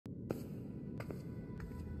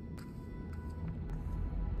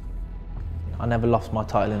I never lost my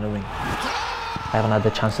title in the ring. I haven't had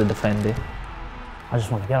the chance to defend it. I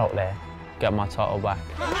just want to get out there, get my title back.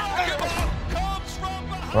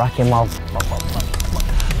 Rakhimov.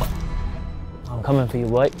 I'm coming for you,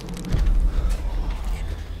 boy.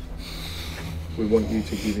 We want you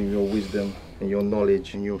to give him your wisdom and your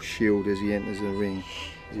knowledge and your shield as he enters the ring,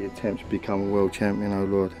 as he attempts to become a world champion, oh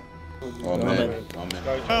Lord. Amen.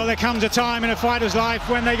 Amen. Well, there comes a time in a fighter's life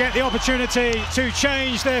when they get the opportunity to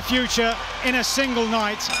change their future in a single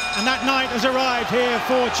night, and that night has arrived here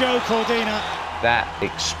for Joe Cordina. That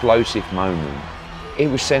explosive moment, it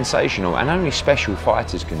was sensational, and only special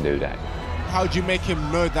fighters can do that. How do you make him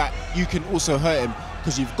know that you can also hurt him?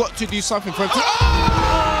 Because you've got to do something for him to...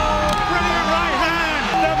 Brilliant right hand,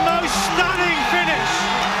 the most stunning finish,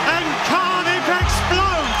 and Cardiff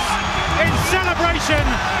explodes in celebration.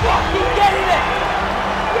 Get in there!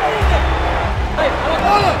 Get in there! Hey,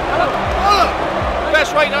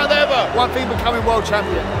 best weight night ever! One thing, becoming world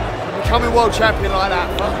champion. Becoming world champion like that,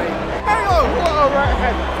 fuck me. Hang on, what a right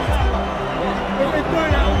hand!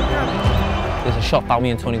 There's a shot that me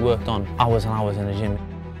and Tony worked on hours and hours in the gym.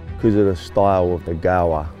 Because of the style of the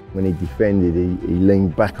Gower, when he defended, he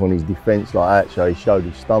leaned back on his defence like that, so he showed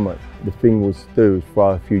his stomach. The thing was to do was throw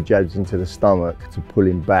a few jabs into the stomach to pull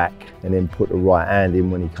him back and then put the right hand in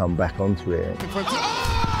when he come back onto it.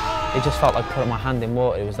 It just felt like putting my hand in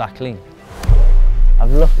water, it was that clean.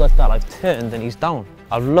 I've looked like that, I've turned and he's down.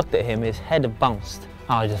 I've looked at him, his head had bounced.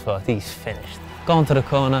 I just thought, he's finished. Gone to the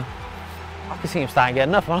corner. I could see him starting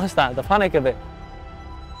getting up and I started to panic a bit.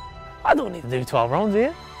 I don't need to do 12 rounds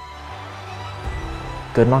here.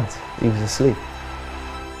 Good night. He was asleep.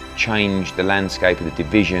 Changed the landscape of the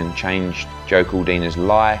division, changed Joe Cordina's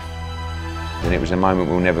life, and it was a moment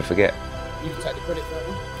we'll never forget. You can take the credit for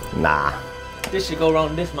it. Nah. This should go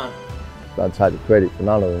round this man. Don't take the credit for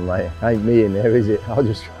none of them, mate. Ain't me in there, is it? I'll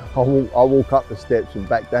walk up the steps and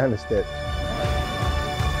back down the steps.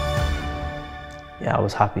 Yeah, I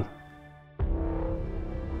was happy.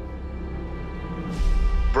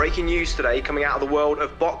 Breaking news today coming out of the world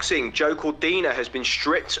of boxing. Joe Cordina has been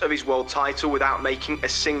stripped of his world title without making a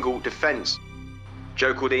single defence.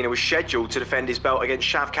 Joe Cordina was scheduled to defend his belt against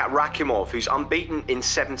Shavkat Rakhimov, who's unbeaten in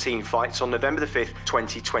 17 fights, on November the 5th,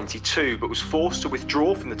 2022, but was forced to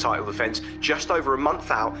withdraw from the title defence just over a month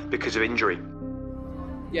out because of injury.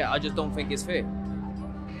 Yeah, I just don't think it's fair.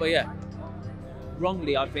 But yeah,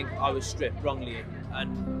 wrongly, I think I was stripped, wrongly.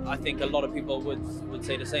 And I think a lot of people would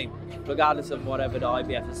say the same, regardless of whatever the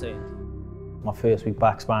IBF is saying. My first week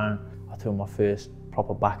back sparring, I threw my first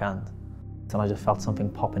proper backhand. And I just felt something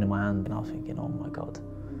popping in my hand and I was thinking, oh my God.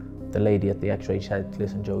 The lady at the x-ray said,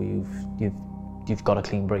 listen Joe, you've got a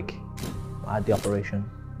clean break. I had the operation.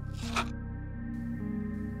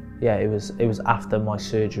 Yeah, it was after my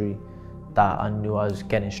surgery that I knew I was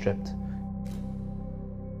getting stripped.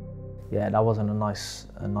 Yeah, that wasn't a nice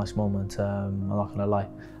moment, I'm not gonna lie.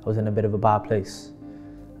 I was in a bit of a bad place.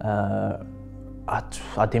 I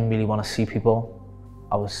didn't really want to see people.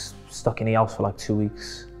 I was stuck in the house for like 2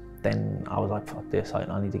 weeks. Then I was like, fuck this, I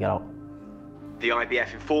need to get out. The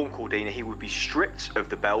IBF informed Cordina he would be stripped of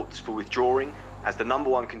the belt for withdrawing, as the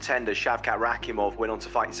 #1 contender Shavkat Rakhimov went on to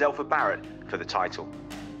fight Zelfa Barrett for the title.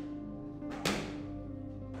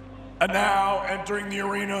 And now entering the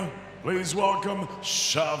arena, please welcome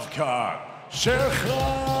Shavkat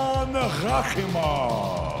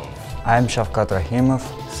Rakhimov. I'm Shavkat Rakhimov.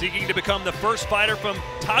 Seeking to become the first fighter from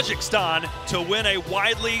Tajikistan to win a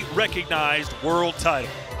widely recognized world title.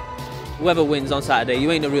 Whoever wins on Saturday,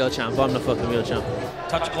 you ain't the real champ, I'm the fucking real champ.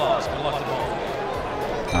 Touch clause, good luck to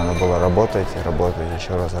both. Надо было работать, работать,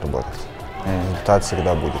 еще раз работать. Результат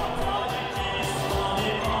всегда будет.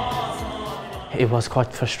 It was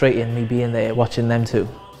quite frustrating me being there, watching them two.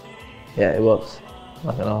 Yeah, it was,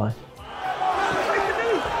 not gonna lie.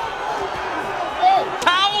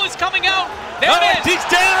 Towel is coming out, there it is! He's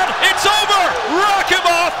down, it's over!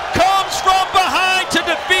 Rakhimov comes from behind to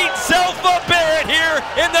defeat Zelfa Barrett here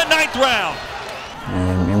in the 9th round.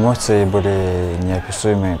 Эмоции были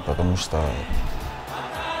неописуемые, потому что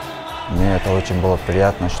мне это очень было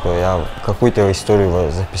приятно, что я какую-то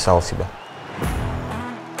историю записал себя.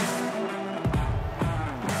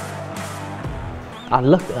 I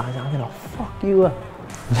looked at it, I said, I'm gonna fuck you up.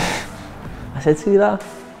 I said, see that?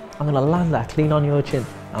 I'm gonna land that clean on your chin.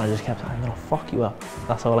 And I just kept saying, I'm gonna fuck you up.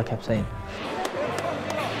 That's all I kept saying.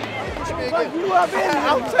 Fuck you up,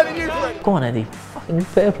 I'm telling you. Go on, Eddie. Fucking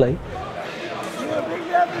fair play.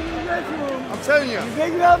 I'm telling you.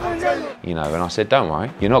 You know, and I said, don't worry,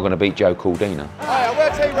 you're not going to beat Joe Cordina. Hey, I will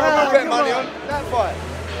tell you what I'm betting money on that fight.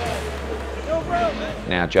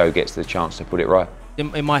 Now Joe gets the chance to put it right.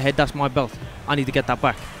 In my head, that's my belt. I need to get that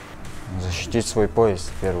back. Защитить свой пояс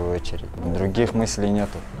в первую очередь. Других мыслей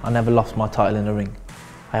нету. I never lost my title in the ring.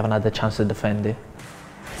 I haven't had the chance to defend it.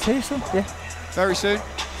 Seriously? Yeah. Very soon?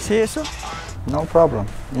 Seriously? No problem.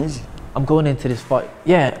 Easy. I'm going into this fight,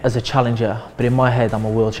 yeah, as a challenger, but in my head I'm a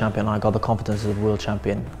world champion. I got the confidence of a world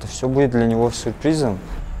champion. Это все будет для него сюрпризом.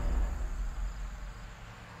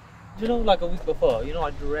 You know, like a week before, you know,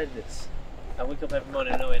 I dread this. I wake up every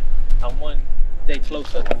morning knowing I'm one day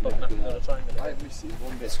closer to fucking having to try and get it. Let me see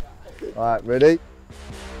one bit. All right, ready?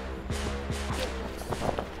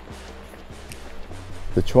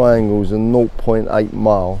 The triangle's a 0.8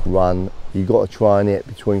 mile run. You've got to try and hit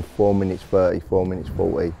between 4 minutes 30, 4 minutes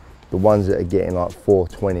 40. The ones that are getting like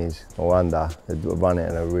 4:20s or under, they run it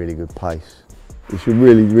at a really good pace. It's a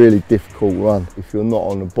really, really difficult run. If you're not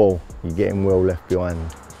on the ball, you're getting well left behind.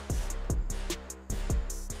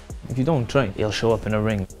 If you don't train, he'll show up in a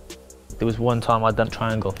ring. There was one time I'd done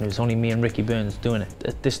triangle, and it was only me and Ricky Burns doing it.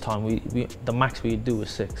 At this time, the max we'd do was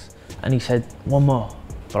 6. And he said, 1 more.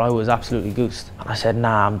 But I was absolutely goosed. And I said,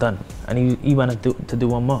 nah, I'm done. And he went to do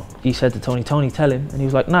 1 more. He said to Tony, tell him. And he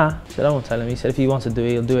was like, nah. I said, I won't tell him. He said, if he wants to do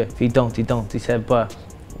it, he'll do it. If he don't, he don't. He said, but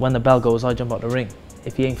when the bell goes, I jump out the ring.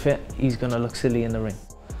 If he ain't fit, he's gonna look silly in the ring.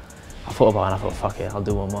 I thought about it and I thought, fuck it, I'll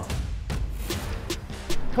do 1 more.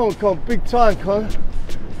 Come on, big time, Conor.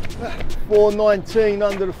 4:19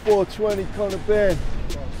 under the 4:20, Conor Benn.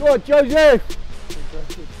 Go on, Joseph.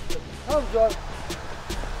 Come on, Joe.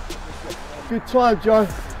 Good time, Joe.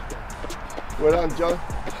 Well done, Joe.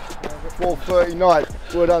 4:39.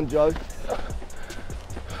 Well done, Joe.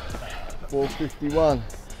 4:51.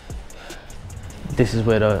 This is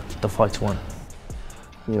where the fight's won.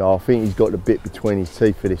 You know, I think he's got the bit between his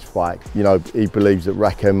teeth for this fight. You know, he believes that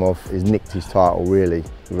Rakhimov has nicked his title really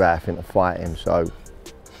without having to fight him, so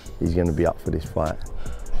he's going to be up for this fight.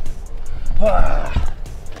 That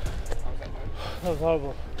was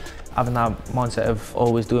horrible. Having that mindset of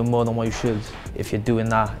always doing more than what you should. If you're doing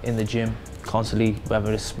that in the gym constantly,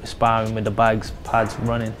 whether it's sparring with the bags, pads,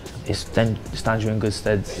 running, it then stands you in good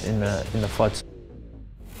stead in the fights.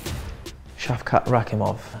 Shavkat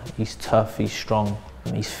Rakhimov, he's tough, he's strong,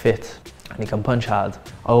 he's fit, and he can punch hard.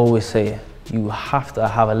 I always say you have to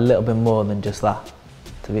have a little bit more than just that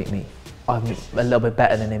to beat me. I'm a little bit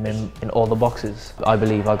better than him in all the boxes. I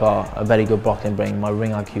believe I got a very good boxing brain. My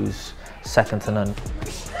ring IQ's second to none.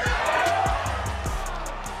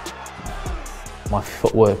 My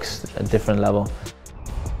footwork's a different level.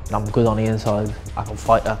 I'm good on the inside. I can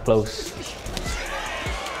fight up close.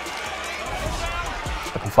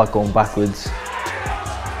 I can fight going backwards.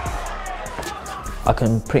 I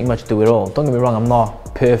can pretty much do it all. Don't get me wrong, I'm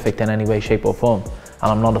not perfect in any way, shape or form,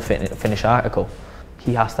 and I'm not a finished article.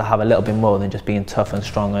 He has to have a little bit more than just being tough and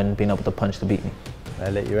strong and being able to punch to beat me. Now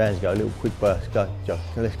let your hands go, a little quick burst. Go, Joe.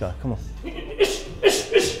 Go, let's go, come on.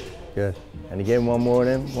 Good. And again, 1 more of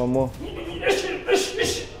them, 1 more.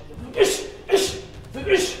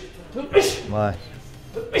 Nice.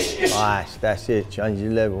 Nice, that's it. Change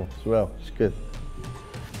your level as well. It's good.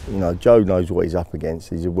 You know, Joe knows what he's up against.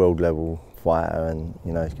 He's a world level fighter and,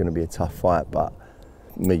 you know, it's going to be a tough fight, but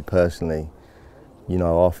me personally, you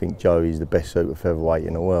know, I think Joe is the best super featherweight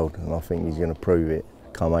in the world and I think he's going to prove it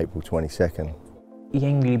come April 22nd. He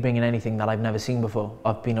ain't really bringing anything that I've never seen before.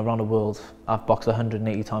 I've been around the world. I've boxed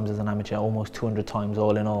 180 times as an amateur, almost 200 times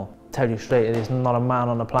all in all. Tell you straight, there's not a man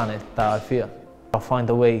on the planet that I fear. I'll find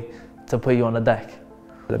a way to put you on the deck.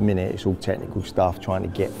 At the minute, it's all technical stuff, trying to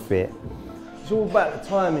get fit. It's all about the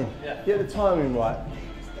timing. Yeah. Get the timing right.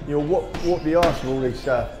 You'll whoop the arse of all these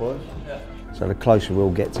southpaws. Yeah. So the closer we'll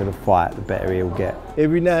get to the fight, the better he'll get.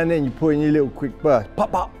 Every now and then you put in your little quick burst.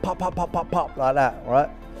 Pop, pop, pop, pop, pop, pop, pop, like that, right?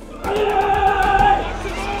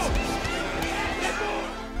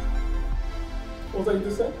 What was that you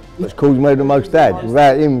just said? Which calls me the most dad.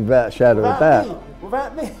 Without him, without a shadow of a doubt.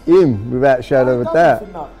 Without me? Him, without a shadow of a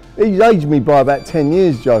doubt. He's aged me by about 10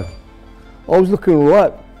 years, Joe. I was looking all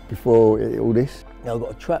right before all this. Now I've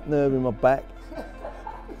got a trapped nerve in my back.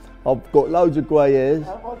 I've got loads of grey hairs.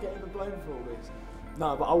 How am I getting the blame for all this?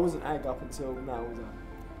 No, but I wasn't ag up until now, was I?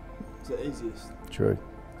 It's the easiest. True.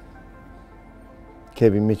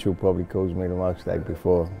 Kevin Mitchell probably calls me the most ag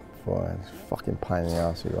before. It's a fucking pain in the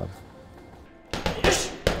arse he was.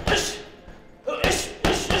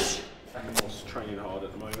 Rakhimov training hard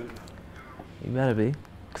at the moment. You better be,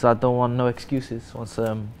 because I don't want no excuses once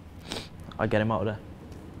I get him out of there.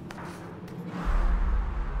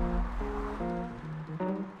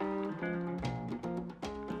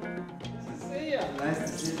 Nice to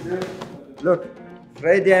see you. Look,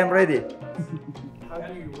 ready, I'm ready. How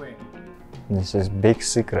do you win? This is big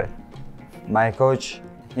secret. My coach,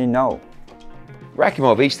 he know.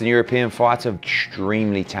 Rakhimov, Eastern European fighter,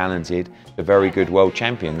 extremely talented, a very good world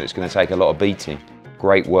champion that's going to take a lot of beating.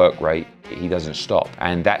 Great work rate, he doesn't stop.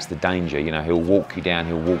 And that's the danger, you know, he'll walk you down,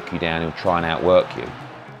 he'll try and outwork you.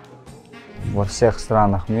 Во всех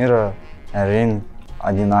странах мира ринг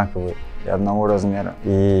одинаковый и одного размера.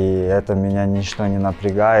 И это меня ничто не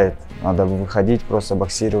напрягает. Надо выходить, просто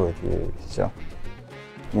боксировать и все.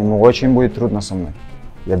 Ему очень будет трудно со мной.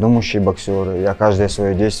 Я думающий боксер, я каждое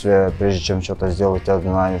свое действие, прежде чем что-то сделать, я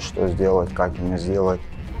знаю, что сделать, как ему сделать.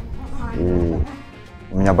 И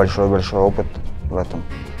у меня большой-большой опыт в этом.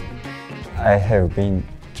 I have been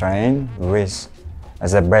trained with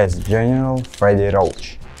the best general Freddie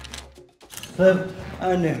Roach.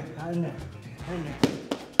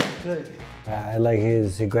 I like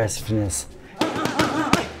his aggressiveness.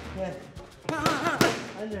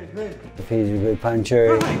 If he's a good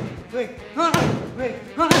puncher,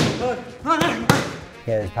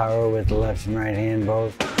 he has power with the left and right hand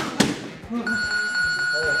both.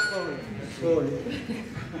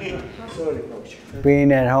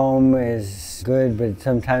 Being at home is good, but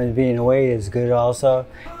sometimes being away is good also,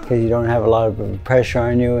 because you don't have a lot of pressure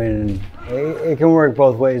on you, and it can work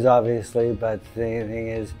both ways obviously, but the thing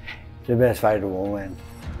is, the best fighter will win.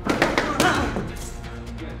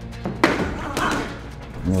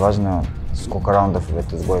 Неважно, сколько раундов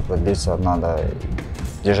этот бой продлится, надо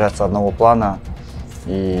держаться одного плана,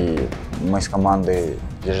 и мы с командой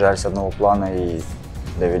держались одного плана и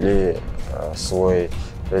довели свой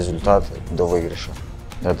результат до выигрыша,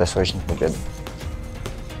 до досрочной победы.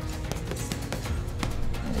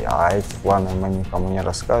 А эти планы мы никому не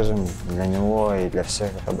расскажем, для него и для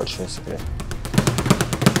всех это большой секрет.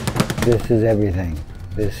 This is everything.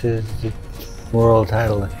 This is the world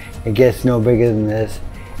title. It gets no bigger than this,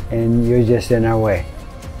 and you're just in our way.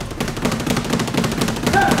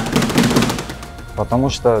 Потому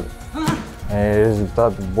что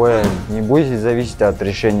результат боя не будет зависеть от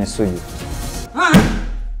решения судей.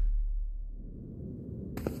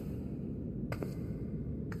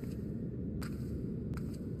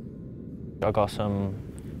 I got some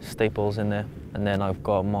staples in there, and then I've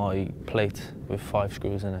got my plate with 5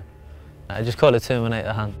 screws in it. I just call it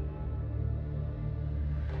Terminator hand.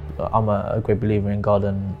 I'm a great believer in God,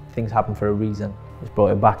 and things happen for a reason. It's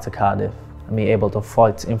brought it back to Cardiff, and me able to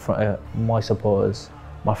fight in front of my supporters,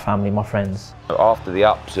 my family, my friends. After the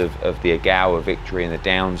ups of the Agawa victory and the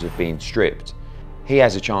downs of being stripped, he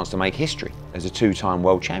has a chance to make history as a 2-time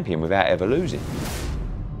world champion without ever losing.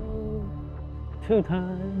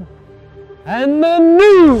 2-time. And the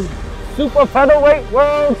new super featherweight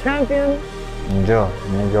world champion. Ничего,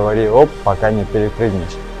 не говори оп, пока не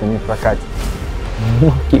перепрыгнешь, ты не прокатишь.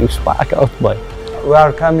 Knock you back out, boy. We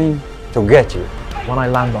are coming to get you. When I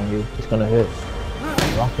land on you, it's gonna hurt.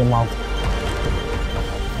 Rock your mouth.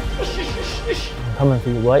 I'm coming for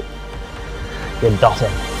you, boy. You're dotted.